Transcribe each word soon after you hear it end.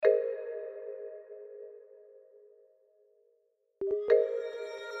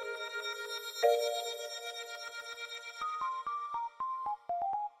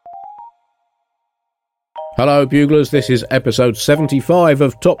Hello Buglers, this is episode 75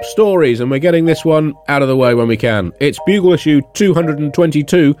 of Top Stories, and we're getting this one out of the way when we can. It's Bugle issue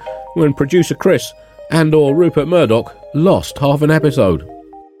 222, when producer Chris and or Rupert Murdoch lost half an episode.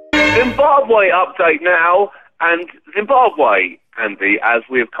 Zimbabwe update now, and Zimbabwe, Andy, as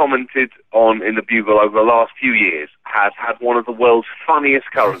we have commented on in the Bugle over the last few years, has had one of the world's funniest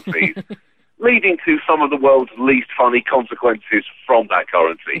currencies, leading to some of the world's least funny consequences from that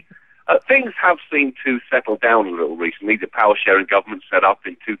currency. Things have seemed to settle down a little recently. The power-sharing government set up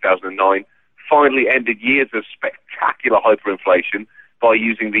in 2009 finally ended years of spectacular hyperinflation by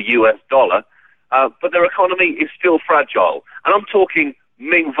using the US dollar, but their economy is still fragile. And I'm talking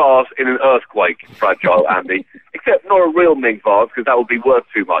Ming vase in an earthquake fragile, Andy, except not a real Ming vase, because that would be worth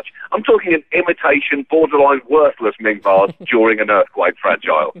too much. I'm talking an imitation, borderline worthless Ming vase during an earthquake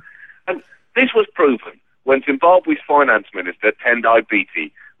fragile. And this was proven when Zimbabwe's finance minister, Tendai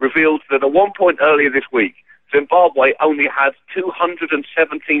Biti, revealed that at one point earlier this week, Zimbabwe only had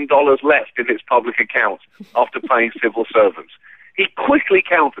 $217 left in its public accounts after paying civil servants. He quickly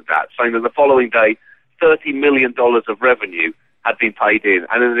countered that, saying that the following day, $30 million of revenue had been paid in,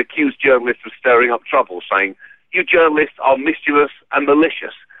 and then accused journalists of stirring up trouble, saying, "You journalists are mischievous and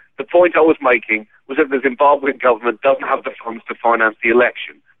malicious. The point I was making was that the Zimbabwean government doesn't have the funds to finance the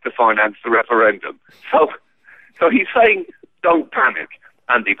election, to finance the referendum." So he's saying, don't panic,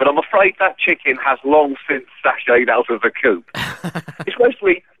 Andy, but I'm afraid that chicken has long since sashayed out of the coop.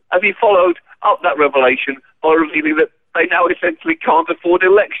 Especially as he followed up that revelation by revealing that they now essentially can't afford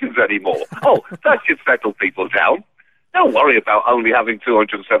elections anymore. Oh, that should settle people down. Don't worry about only having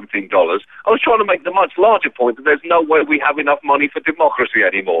 $217. I was trying to make the much larger point that there's no way we have enough money for democracy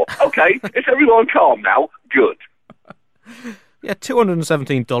anymore. Okay, is everyone calm now? Good. Yeah,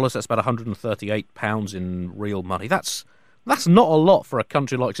 $217, that's about £138 in real money. That's not a lot for a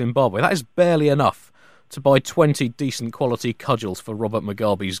country like Zimbabwe. That is barely enough to buy 20 decent quality cudgels for Robert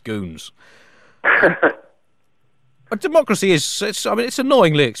Mugabe's goons. But democracy it's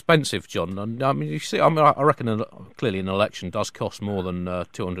annoyingly expensive, John. And I mean, you see, I reckon clearly an election does cost more than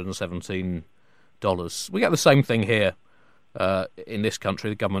 $217. We get the same thing here in this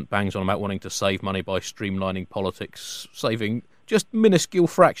country. The government bangs on about wanting to save money by streamlining politics, saving just minuscule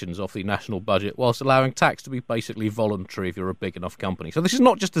fractions off the national budget, whilst allowing tax to be basically voluntary if you're a big enough company. So this is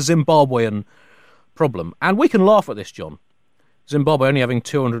not just a Zimbabwean problem. And we can laugh at this, John. Zimbabwe only having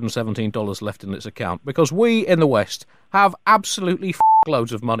 $217 left in its account, because we in the West have absolutely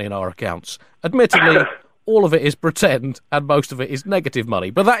loads of money in our accounts. Admittedly, all of it is pretend and most of it is negative money,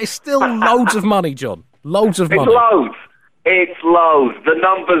 but that is still loads of money, John. Loads of money. It's loads. The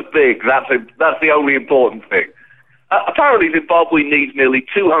number's big. That's the only important thing. Apparently, Zimbabwe needs nearly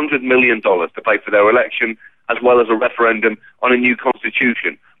 $200 million to pay for their election, as well as a referendum on a new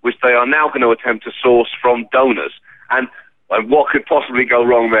constitution, which they are now going to attempt to source from donors. And what could possibly go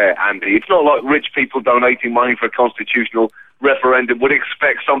wrong there, Andy? It's not like rich people donating money for a constitutional referendum would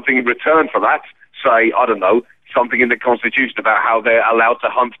expect something in return for that. Say, I don't know, something in the Constitution about how they're allowed to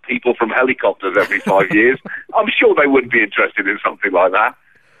hunt people from helicopters every 5 years. I'm sure they wouldn't be interested in something like that.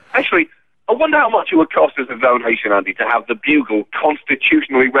 Actually, I wonder how much it would cost as a donation, Andy, to have the Bugle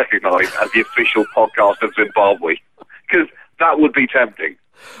constitutionally recognised as the official podcast of Zimbabwe. Because that would be tempting.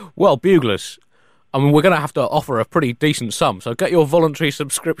 Well, Buglers, I mean, we're going to have to offer a pretty decent sum, so get your voluntary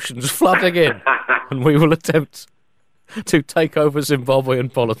subscriptions flooding in, and we will attempt to take over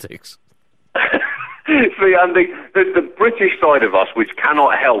Zimbabwean politics. See, Andy, the British side of us, which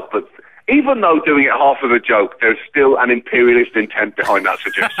cannot help but, even though doing it half of a joke, there's still an imperialist intent behind that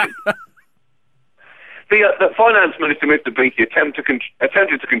suggestion. The Finance Minister, Mr. Beattie, attempted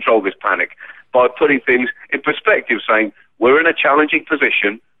to control this panic by putting things in perspective, saying, we're in a challenging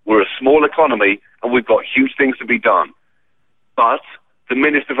position, we're a small economy, and we've got huge things to be done. But the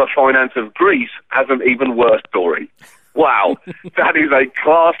Minister for Finance of Greece has an even worse story. Wow, that is a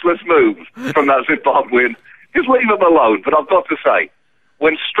classless move from that Zimbabwean. Just leave them alone. But I've got to say,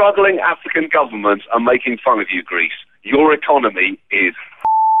 when struggling African governments are making fun of you, Greece, your economy is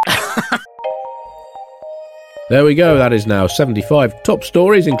There we go, that is now 75 top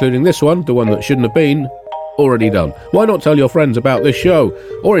stories, including this one, the one that shouldn't have been, already done. Why not tell your friends about this show,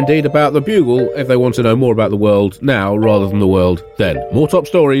 or indeed about the Bugle, if they want to know more about the world now rather than the world then. More top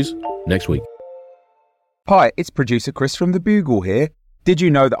stories next week. Hi, it's producer Chris from The Bugle here. Did you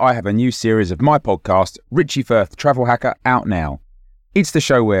know that I have a new series of my podcast, Richie Firth Travel Hacker, out now? It's the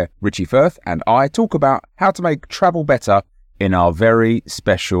show where Richie Firth and I talk about how to make travel better in our very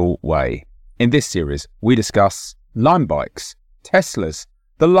special way. In this series, we discuss Lime bikes, Teslas,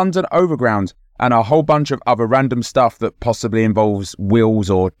 the London Overground, and a whole bunch of other random stuff that possibly involves wheels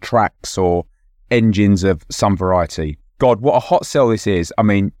or tracks or engines of some variety. God, what a hot sell this is. I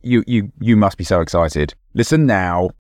mean, you must be so excited. Listen now.